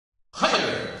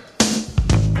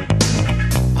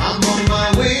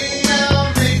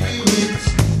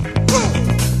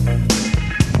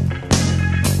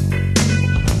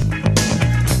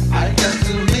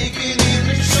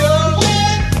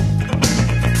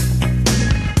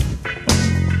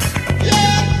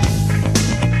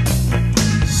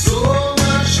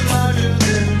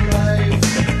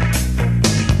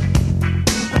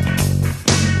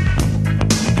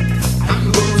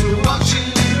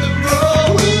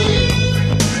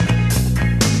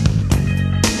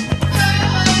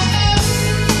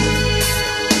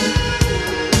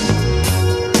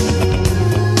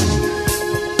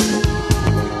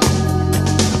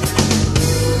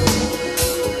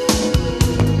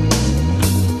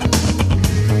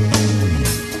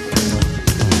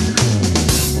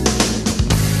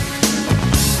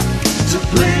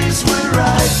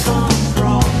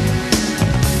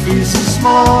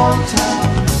small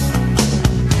town.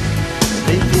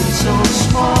 They feel so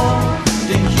small,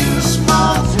 they use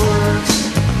small words.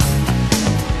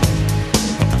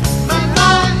 But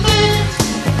my lips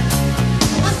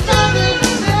are starting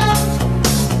out.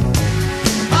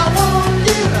 I won't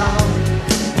get out.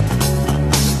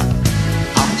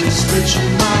 I'm just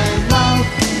stretching my mouth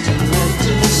to let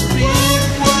the speak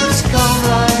words come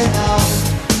right out.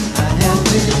 I have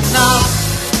enough.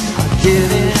 I'm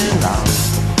getting out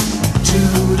to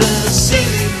the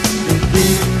city, the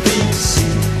big, big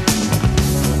city.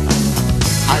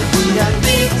 I be a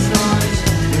big noise,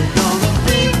 with all the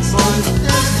big boys.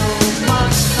 There's no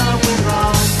much coming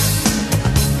wrong.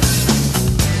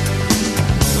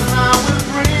 But I will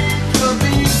bring the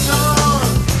big dawn,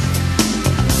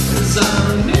 'cause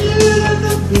I'm near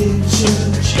the big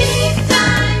church. Big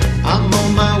time. I'm on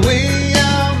my way,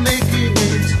 I'm making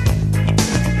it.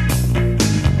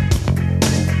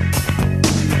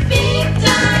 Big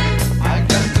time. I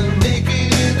got to make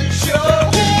it in the show.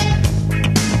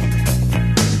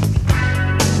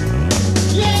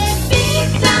 Yeah, big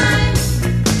time.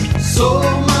 So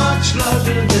much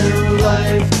larger than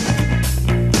life.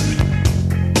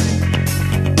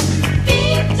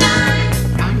 Big time.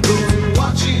 I'm going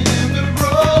watching in the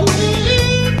growing.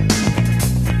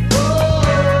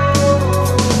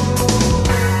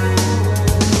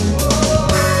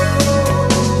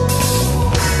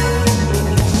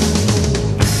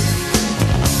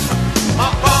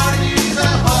 My body's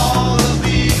a hall of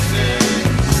big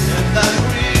things, and I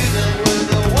read it with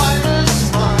the widest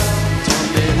smile. Tell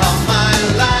me how my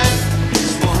life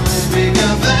is one big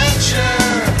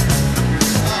adventure.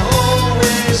 I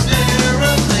always stare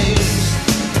amazed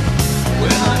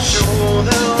when I show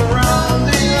the